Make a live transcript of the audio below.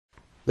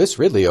This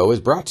Ridley-O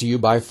is brought to you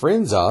by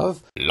friends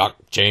of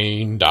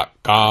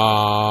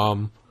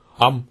blockchain.com.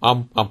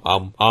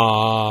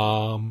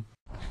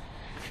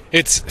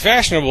 It's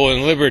fashionable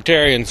in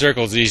libertarian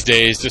circles these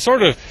days to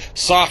sort of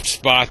soft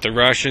spot the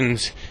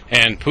Russians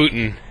and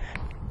Putin,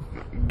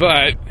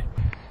 but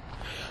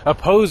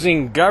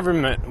opposing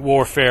government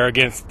warfare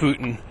against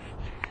Putin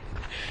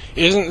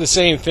isn't the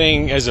same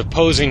thing as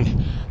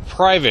opposing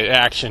private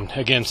action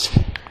against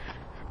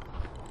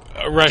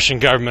Russian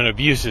government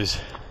abuses,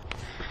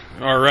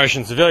 or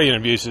Russian civilian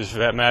abuses for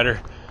that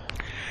matter.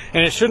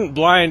 And it shouldn't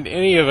blind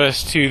any of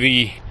us to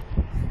the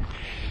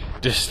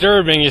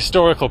disturbing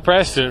historical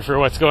precedent for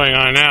what's going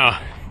on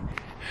now.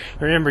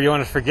 Remember, you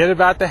want to forget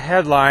about the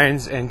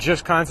headlines and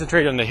just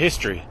concentrate on the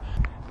history.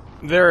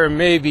 There are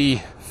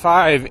maybe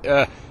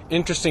 5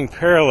 interesting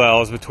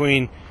parallels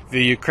between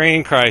the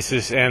Ukraine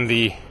crisis and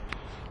the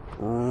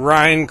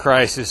Rhine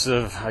crisis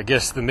of, I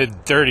guess, the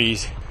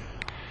mid-30s.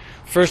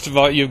 First of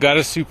all, you've got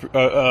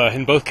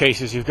in both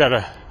cases, you've got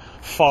a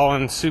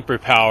fallen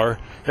superpower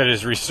that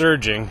is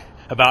resurging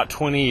about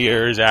 20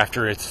 years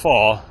after its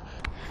fall.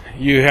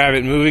 You have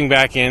it moving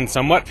back in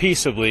somewhat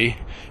peaceably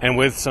and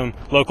with some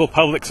local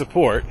public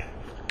support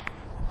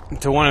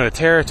to one of the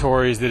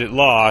territories that it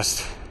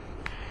lost.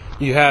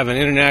 You have an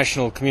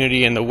international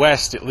community in the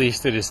West, at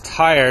least, that is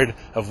tired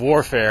of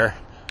warfare,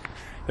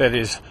 that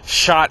has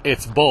shot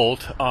its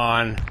bolt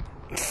on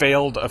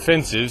failed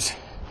offensives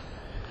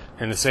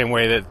in the same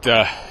way that,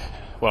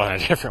 well, in a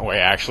different way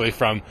actually,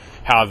 from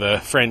how the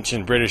French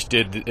and British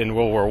did in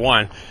World War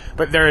I.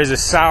 But there is a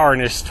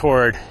sourness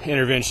toward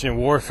intervention in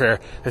warfare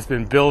that's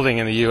been building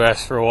in the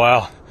U.S. for a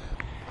while.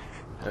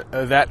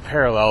 That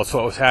parallels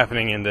what was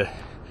happening in the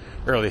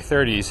early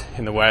 30s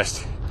in the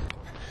West.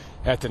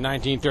 At the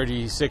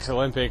 1936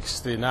 Olympics,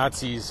 the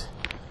Nazis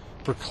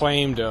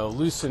proclaimed a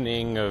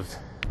loosening of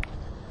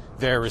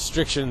their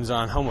restrictions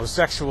on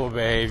homosexual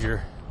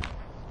behavior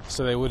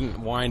so they wouldn't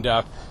wind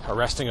up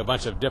arresting a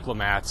bunch of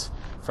diplomats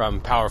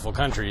from powerful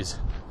countries.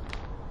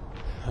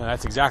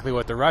 That's exactly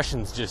what the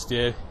Russians just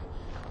did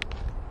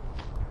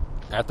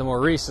at the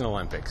more recent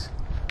Olympics.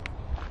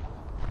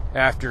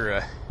 After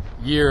a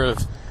year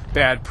of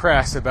bad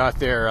press about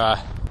their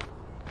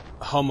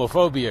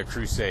homophobia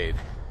crusade.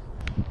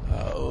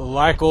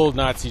 Like old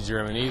Nazi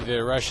Germany,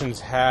 the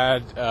Russians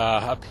had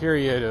a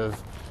period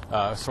of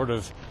sort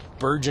of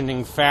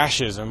burgeoning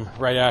fascism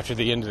right after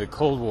the end of the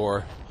Cold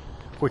War,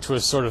 which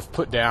was sort of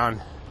put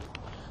down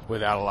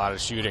without a lot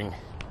of shooting.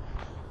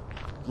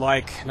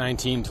 Like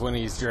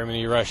 1920s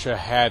Germany, Russia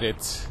had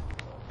its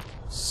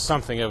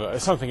something of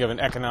an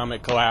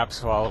economic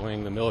collapse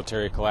following the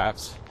military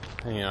collapse.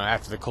 And,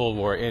 after the Cold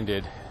War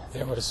ended,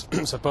 there was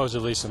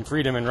supposedly some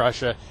freedom in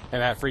Russia,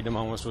 and that freedom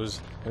almost was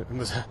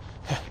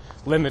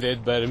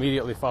limited, but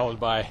immediately followed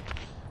by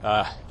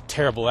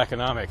terrible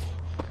economic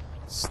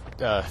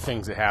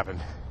things that happened.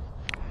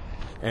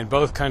 In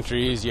both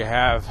countries, you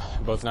have,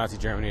 both Nazi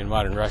Germany and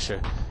modern Russia,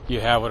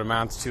 you have what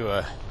amounts to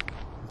a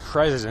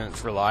president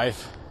for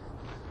life.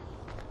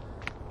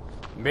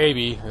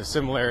 Maybe the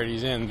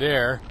similarities end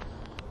there.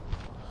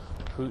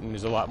 Putin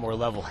is a lot more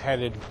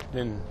level-headed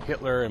than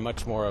Hitler and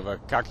much more of a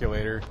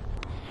calculator.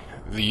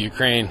 The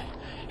Ukraine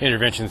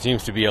intervention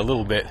seems to be a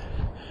little bit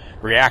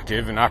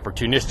reactive and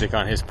opportunistic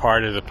on his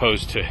part as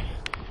opposed to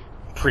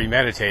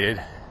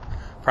premeditated.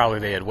 Probably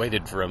they had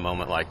waited for a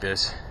moment like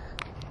this.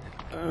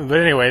 But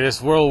anyway,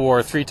 this World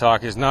War III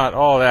talk is not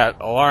all that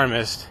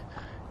alarmist,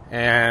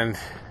 and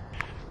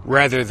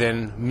rather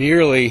than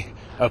merely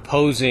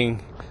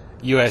opposing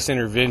U.S.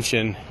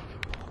 intervention,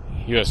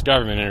 U.S.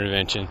 government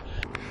intervention,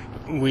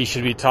 we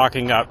should be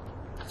talking up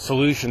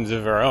solutions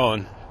of our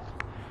own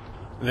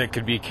that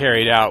could be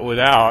carried out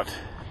without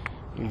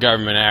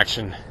government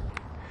action.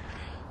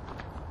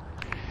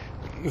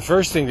 The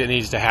first thing that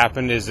needs to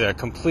happen is a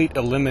complete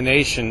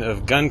elimination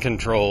of gun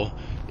control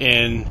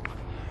in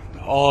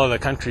all of the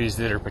countries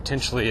that are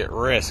potentially at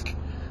risk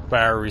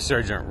by a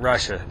resurgent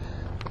Russia.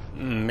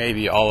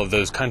 Maybe all of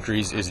those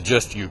countries is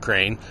just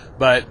Ukraine,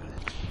 but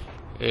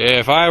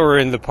if I were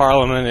in the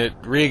parliament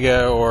at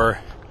Riga or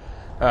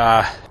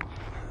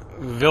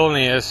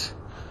Vilnius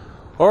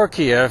or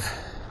Kiev,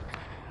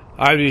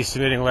 I'd be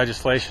submitting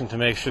legislation to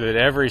make sure that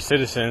every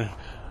citizen,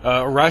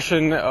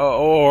 Russian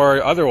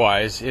or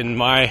otherwise, in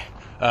my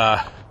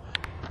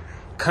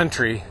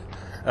country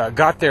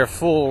got their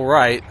full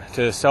right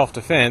to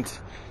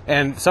self-defense,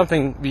 and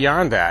something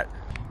beyond that.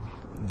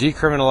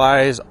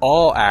 Decriminalize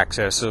all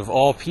access of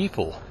all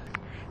people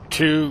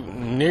to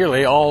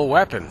nearly all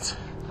weapons.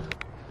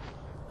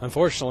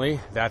 Unfortunately,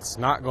 that's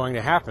not going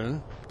to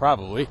happen,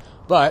 probably,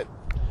 but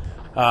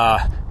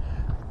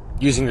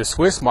using the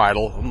Swiss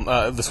model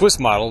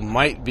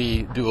might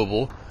be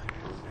doable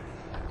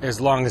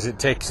as long as it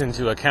takes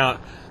into account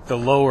the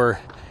lower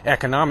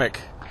economic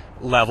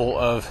level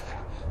of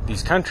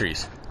these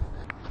countries.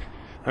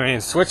 I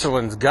mean,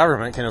 Switzerland's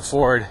government can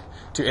afford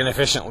to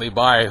inefficiently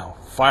buy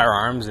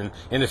firearms and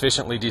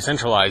inefficiently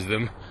decentralize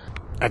them.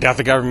 I doubt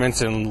the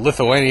governments in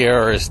Lithuania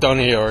or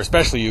Estonia or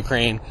especially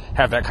Ukraine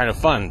have that kind of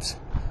funds.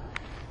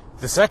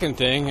 The second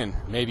thing, and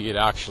maybe it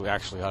actually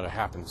ought to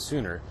happen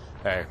sooner,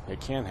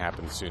 it can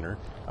happen sooner,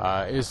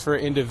 is for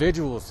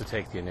individuals to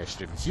take the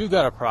initiative. If you've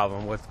got a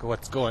problem with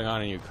what's going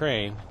on in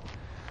Ukraine,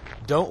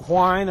 don't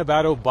whine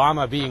about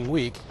Obama being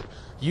weak.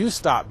 You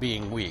stop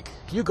being weak.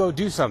 You go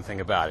do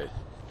something about it.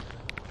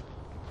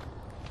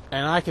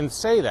 And I can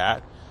say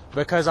that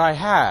because I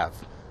have,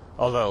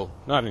 although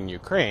not in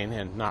Ukraine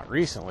and not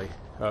recently.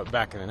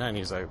 Back in the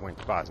 90s I went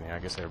to Bosnia, I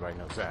guess everybody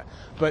knows that.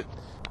 But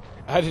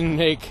I didn't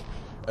make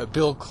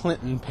Bill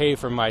Clinton pay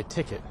for my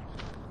ticket.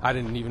 I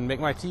didn't even make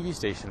my TV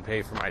station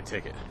pay for my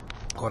ticket.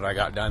 What I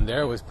got done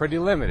there was pretty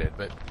limited,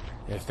 but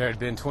if there had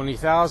been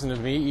 20,000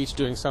 of me, each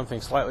doing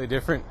something slightly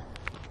different,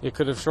 it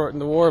could have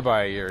shortened the war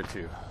by a year or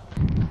two.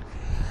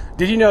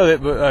 Did you know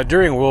that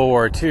during World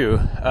War II,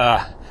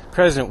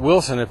 President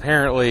Wilson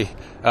apparently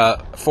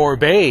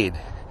forbade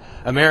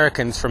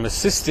Americans from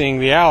assisting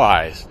the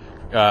Allies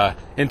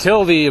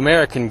until the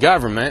American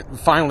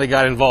government finally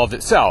got involved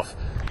itself?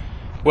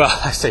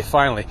 Well, I say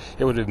finally,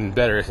 it would have been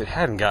better if it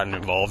hadn't gotten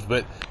involved,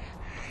 but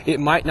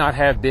it might not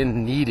have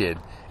been needed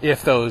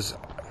if those,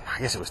 I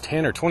guess it was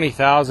 10 or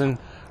 20,000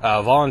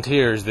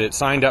 volunteers that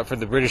signed up for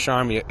the British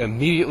Army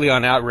immediately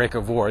on outbreak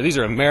of war. These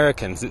are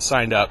Americans that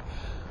signed up,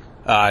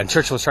 and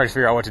Churchill was trying to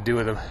figure out what to do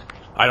with them.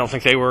 I don't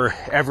think they were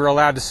ever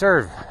allowed to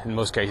serve in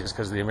most cases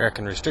because of the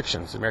American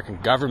restrictions, the American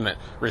government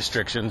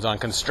restrictions on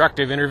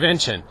constructive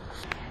intervention.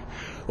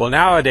 Well,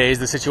 nowadays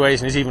the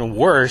situation is even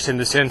worse in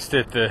the sense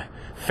that the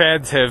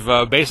Feds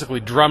have basically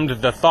drummed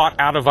the thought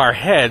out of our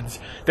heads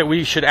that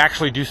we should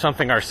actually do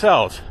something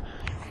ourselves,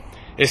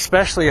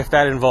 especially if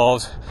that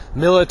involves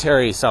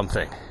military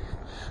something.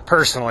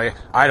 Personally,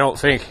 I don't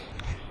think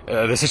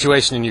the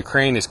situation in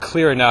Ukraine is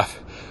clear enough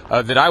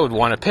that I would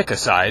want to pick a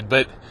side,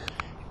 but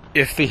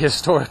if the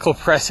historical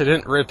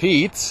precedent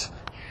repeats,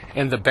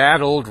 and the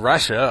bad old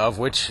Russia, of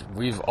which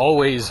we've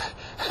always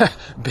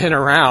been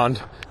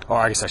around, or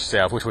I guess I should say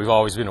of which we've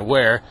always been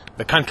aware,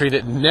 the country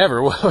that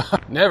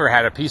never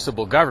had a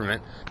peaceable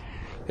government,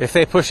 if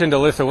they push into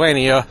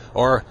Lithuania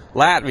or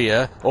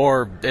Latvia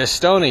or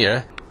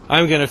Estonia,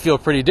 I'm going to feel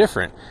pretty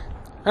different.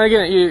 And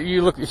again,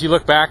 if you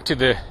look back to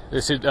the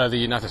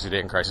not the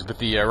Sudan crisis, but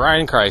the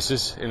Rhine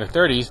crisis in the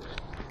 30s,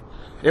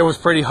 it was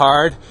pretty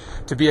hard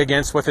to be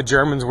against what the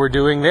Germans were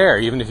doing there.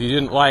 Even if you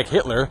didn't like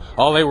Hitler,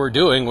 all they were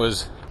doing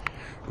was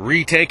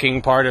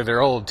retaking part of their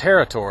old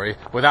territory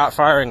without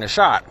firing a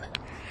shot.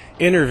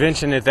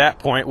 Intervention at that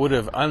point would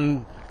have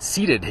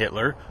unseated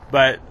Hitler,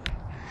 but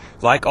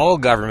like all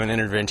government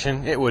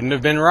intervention, it wouldn't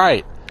have been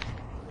right.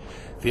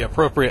 The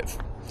appropriate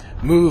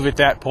move at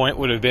that point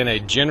would have been a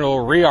general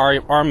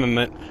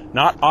rearmament,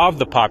 not of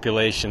the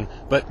population,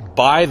 but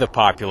by the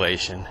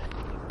population,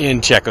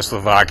 in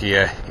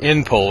Czechoslovakia,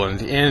 in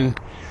Poland, in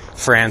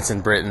France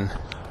and Britain.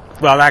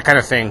 Well, that kind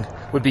of thing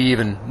would be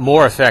even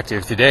more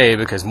effective today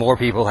because more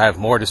people have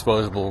more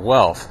disposable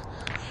wealth.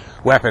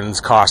 Weapons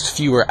cost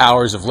fewer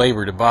hours of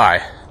labor to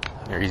buy.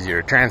 They're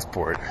easier to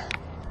transport.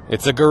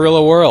 It's a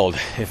guerrilla world,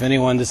 if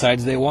anyone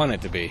decides they want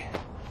it to be.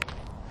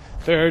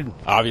 Third,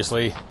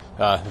 obviously,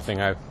 the thing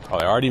I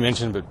probably already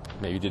mentioned, but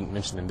maybe didn't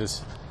mention in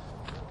this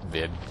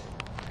vid,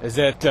 is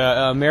that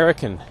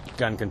American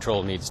gun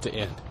control needs to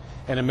end.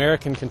 And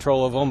American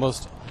control of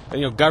almost,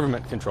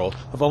 government control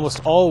of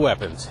almost all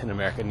weapons in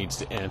America needs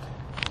to end.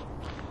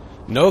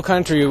 No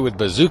country with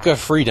bazooka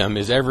freedom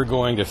is ever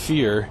going to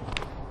fear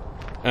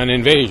an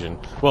invasion.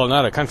 Well,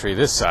 not a country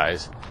this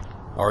size,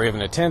 or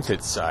even a tenth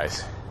its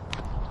size.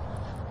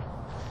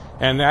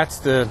 And that's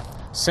the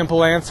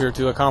simple answer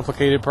to a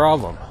complicated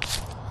problem.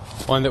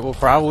 One that will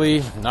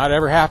probably not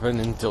ever happen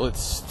until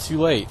it's too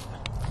late.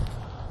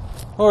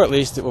 Or at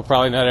least it will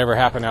probably not ever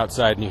happen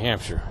outside New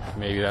Hampshire.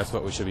 Maybe that's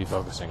what we should be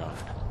focusing on.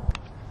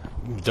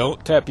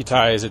 Don't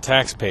deputize a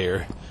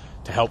taxpayer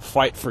to help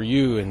fight for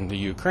you in the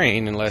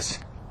Ukraine unless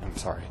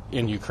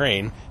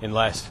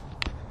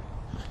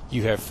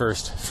you have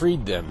first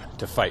freed them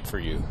to fight for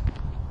you.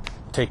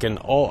 Taken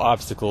all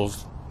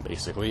obstacles,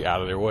 basically,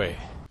 out of their way.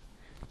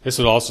 This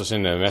would also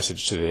send a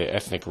message to the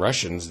ethnic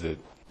Russians that,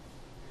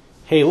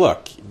 hey,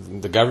 look,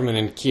 the government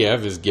in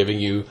Kiev is giving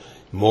you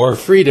more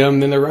freedom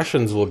than the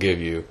Russians will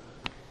give you.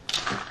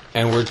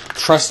 And we're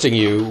trusting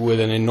you with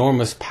an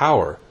enormous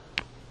power.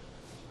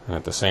 And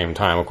at the same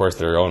time, of course,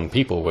 their own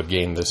people would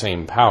gain the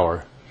same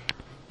power.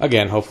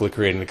 Again, hopefully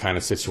creating the kind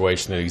of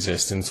situation that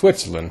exists in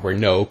Switzerland, where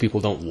no, people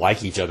don't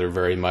like each other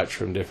very much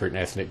from different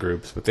ethnic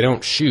groups, but they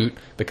don't shoot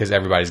because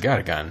everybody's got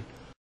a gun.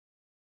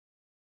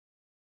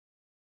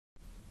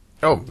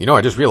 Oh,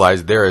 I just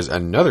realized there is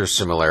another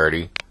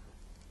similarity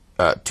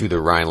to the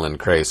Rhineland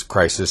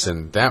crisis,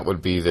 and that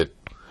would be that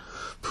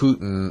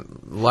Putin,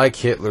 like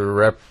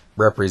Hitler,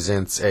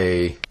 represents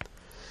a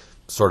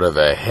sort of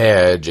a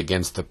hedge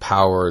against the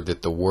power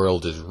that the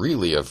world is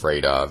really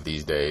afraid of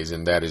these days,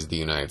 and that is the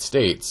United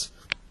States.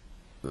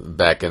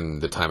 Back in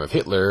the time of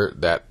Hitler,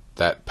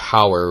 that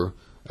power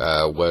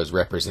was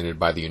represented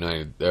by the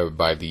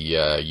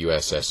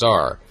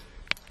USSR.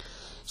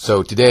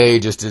 So today,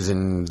 just as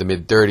in the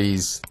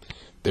mid-30s,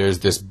 there's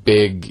this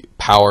big,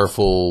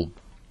 powerful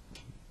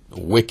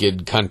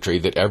wicked country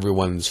that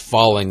everyone's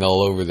falling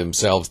all over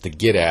themselves to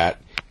get at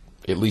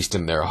least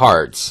in their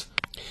hearts.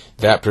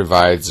 That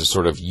provides a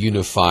sort of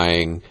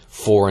unifying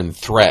foreign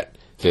threat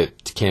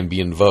that can be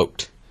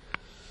invoked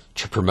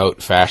to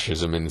promote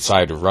fascism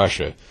inside of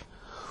Russia.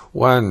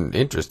 One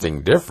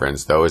interesting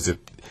difference, though, is that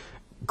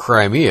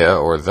Crimea,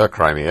 or the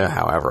Crimea,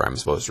 however I'm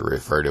supposed to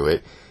refer to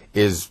it,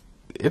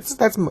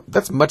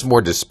 that's much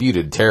more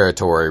disputed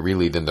territory,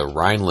 really, than the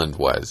Rhineland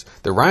was.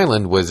 The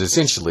Rhineland was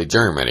essentially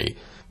Germany.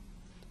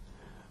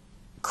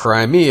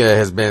 Crimea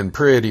has been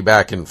pretty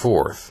back and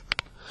forth.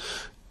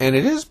 And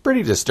it is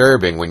pretty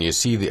disturbing when you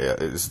see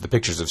the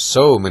pictures of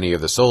so many of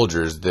the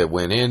soldiers that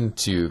went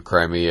into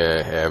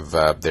Crimea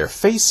have their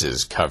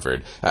faces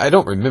covered. I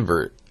don't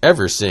remember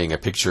ever seeing a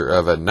picture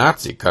of a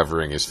Nazi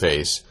covering his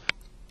face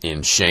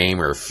in shame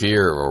or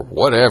fear or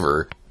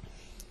whatever.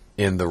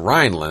 In the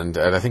Rhineland,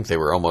 I think they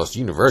were almost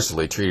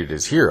universally treated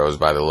as heroes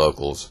by the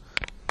locals.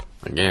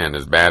 Again,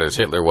 as bad as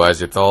Hitler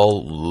was, it's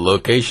all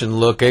location,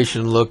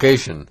 location,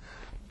 location.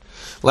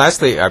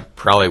 Lastly, I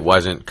probably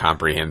wasn't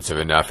comprehensive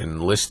enough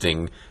in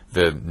listing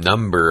the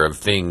number of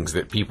things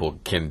that people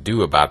can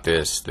do about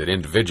this, that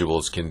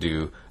individuals can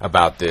do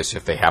about this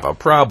if they have a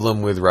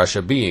problem with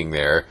Russia being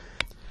there.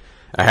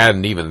 I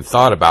hadn't even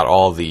thought about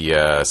all the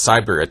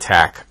cyber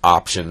attack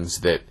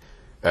options that,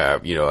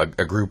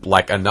 a group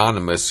like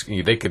Anonymous,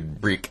 they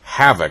could wreak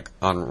havoc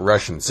on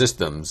Russian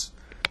systems,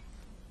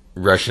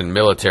 Russian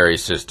military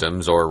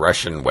systems, or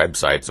Russian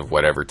websites of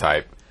whatever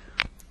type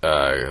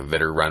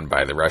that are run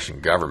by the Russian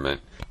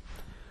government.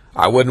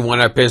 I wouldn't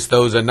want to piss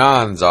those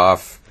Anons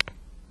off.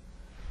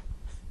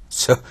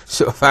 So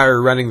if I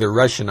were running the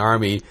Russian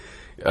army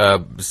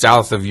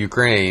south of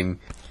Ukraine,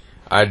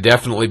 I'd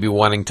definitely be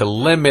wanting to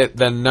limit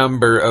the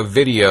number of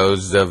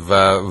videos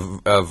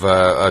of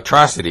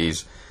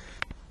atrocities,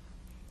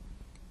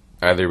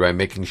 either by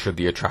making sure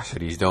the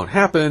atrocities don't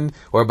happen,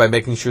 or by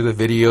making sure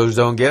the videos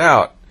don't get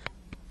out.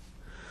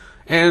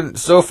 And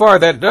so far,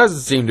 that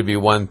does seem to be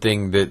one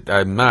thing that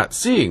I'm not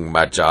seeing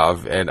much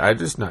of, and I'm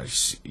just not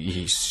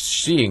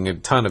seeing a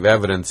ton of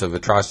evidence of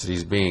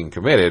atrocities being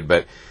committed,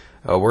 but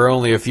we're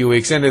only a few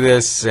weeks into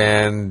this,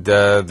 and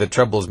the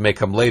troubles may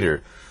come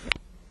later.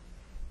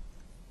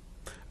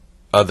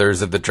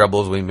 Others of the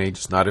troubles we may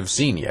just not have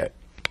seen yet.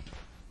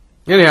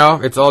 Anyhow,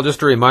 it's all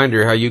just a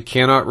reminder how you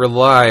cannot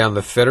rely on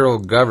the federal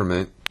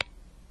government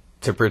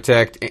to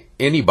protect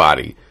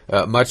anybody,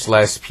 much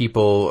less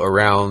people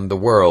around the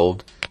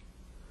world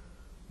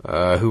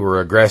who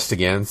were aggressed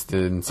against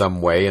in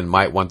some way and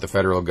might want the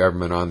federal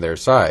government on their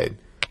side.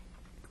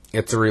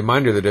 It's a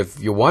reminder that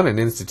if you want an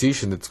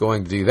institution that's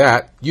going to do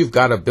that, you've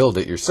got to build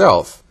it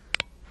yourself.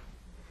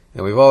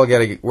 And we've all got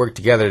to work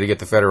together to get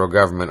the federal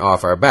government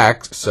off our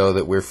backs so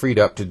that we're freed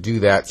up to do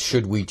that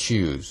should we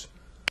choose.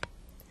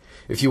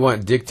 If you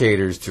want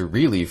dictators to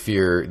really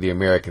fear the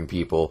American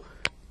people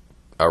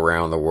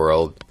around the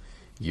world,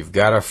 you've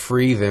got to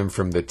free them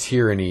from the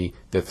tyranny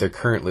that they're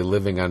currently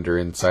living under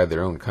inside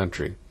their own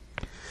country.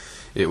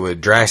 It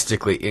would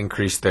drastically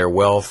increase their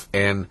wealth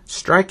and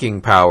striking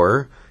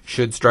power,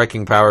 should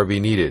striking power be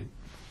needed.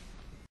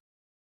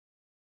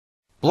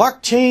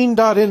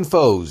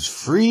 Blockchain.info's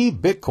free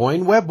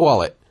Bitcoin web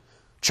wallet,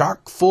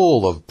 chock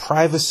full of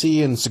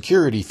privacy and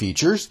security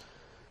features,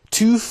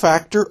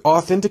 two-factor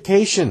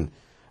authentication,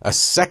 a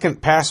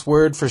second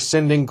password for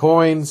sending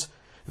coins.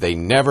 They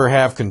never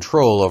have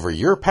control over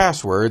your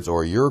passwords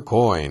or your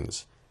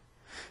coins.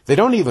 They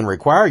don't even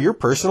require your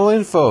personal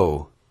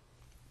info.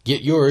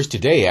 Get yours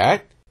today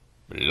at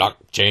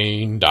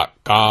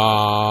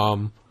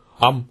blockchain.com.